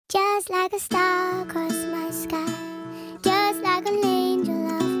Just like a star across my sky, just like an angel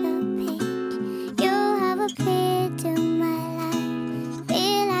off the page. You have appeared to my life.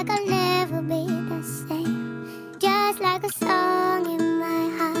 Feel like I'll never be the same. Just like a song in my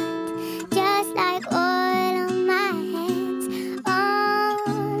heart, just like oil on my hands.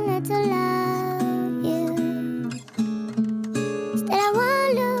 Only to love you. Still I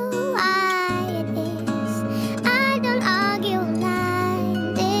wonder why it is I don't argue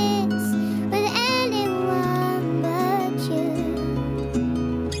like this with anyone but you.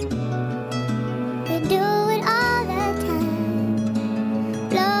 We do it all the time,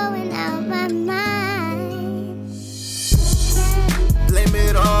 blowing out my mind. Blame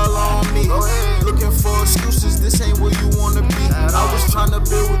it all on me. Looking for excuses, this ain't where you wanna be. I was tryna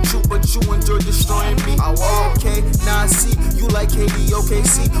build with you, but you enjoy destroying me. Okay, now I see you like KD,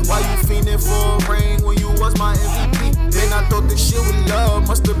 OKC. Why you fiending for a ring when you was my MVP? Man, I thought this shit was love,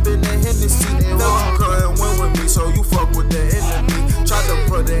 must've been a Hennessy. Felt you couldn't win with me, so you fuck with the enemy. Tried to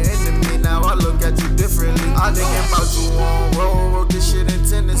put the enemy, now I look at you differently. I thinking about you on road, wrote this shit in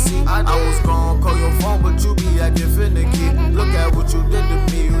Tennessee. I was gon' call your phone, but you be acting finicky. Look at what you did to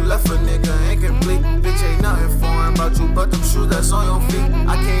me, you left a nigga incomplete. Bitch, ain't nothing foreign about you but them shoes that's on your feet.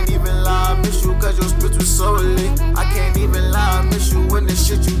 I can't even lie, I miss you cause your spit was so elite. I can't even lie, I miss you when the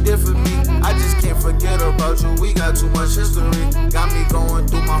shit you did for me. I just can't forget about you, we got too much history. Got me going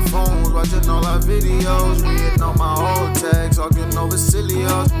through my phones, watching all our videos, reading all my old tags, talking over silly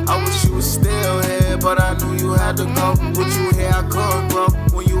hoes. I wish you was still here, but I knew you had to go. With you here I could grow,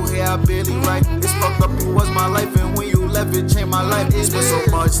 when you here I barely write. It's fucked up, you was my life, and when you left it changed my life. Spent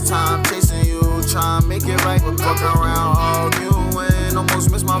so much time chasing you, trying to make it right. Fuck around arguing,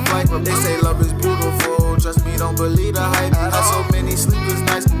 almost missed my flight. They say love is beautiful, trust me, don't believe the hype. Had so many sleepless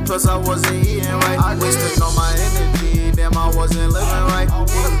nights, plus I wasn't eating right. Wasting all my energy, damn I wasn't living right.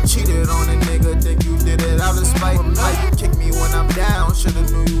 Yeah, you cheated on a nigga, think you did it out of spite. How you kick me when I'm down,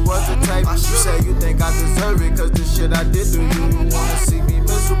 should've knew you was the type. You said you think I deserve it, cause the shit I did to you. You wanna see me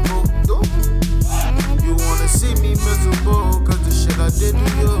miserable, you wanna see me miserable, cause the shit I did to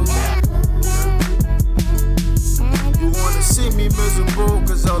you. You wanna see me miserable,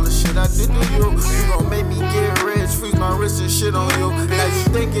 cause all the shit I did to you. You gon' make me get rich, freeze my wrist and shit on you. Now you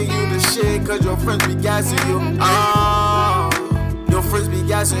thinking you the shit, cause your friends be gassing you. Your friends be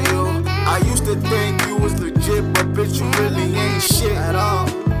gassing you. I used to think you was legit, but bitch you really ain't shit at all.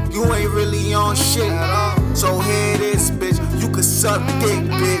 You ain't really on shit at all. So here it is, bitch, you could suck dick,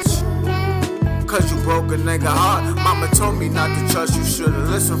 bitch. Cause you broke a nigga heart. Mama told me not to trust you, should've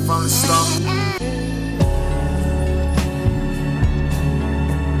listened from the start.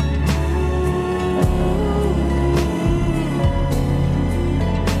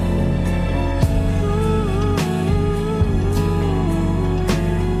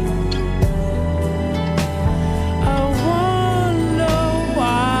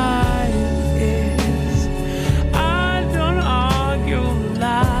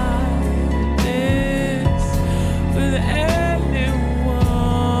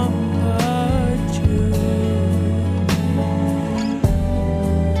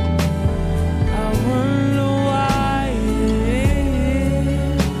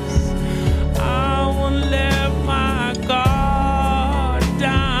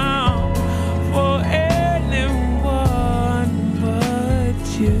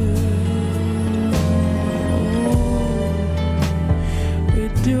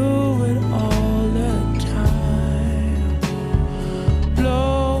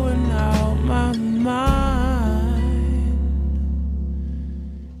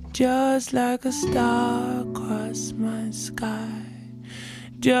 Just like a star across my sky,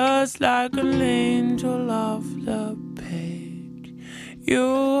 just like an angel off the page.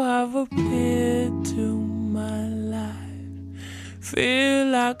 You have appeared to my life. Feel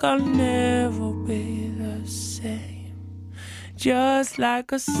like I'll never be the same. Just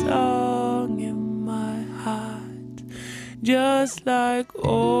like a song in my heart, just like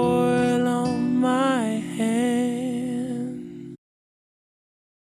oil on my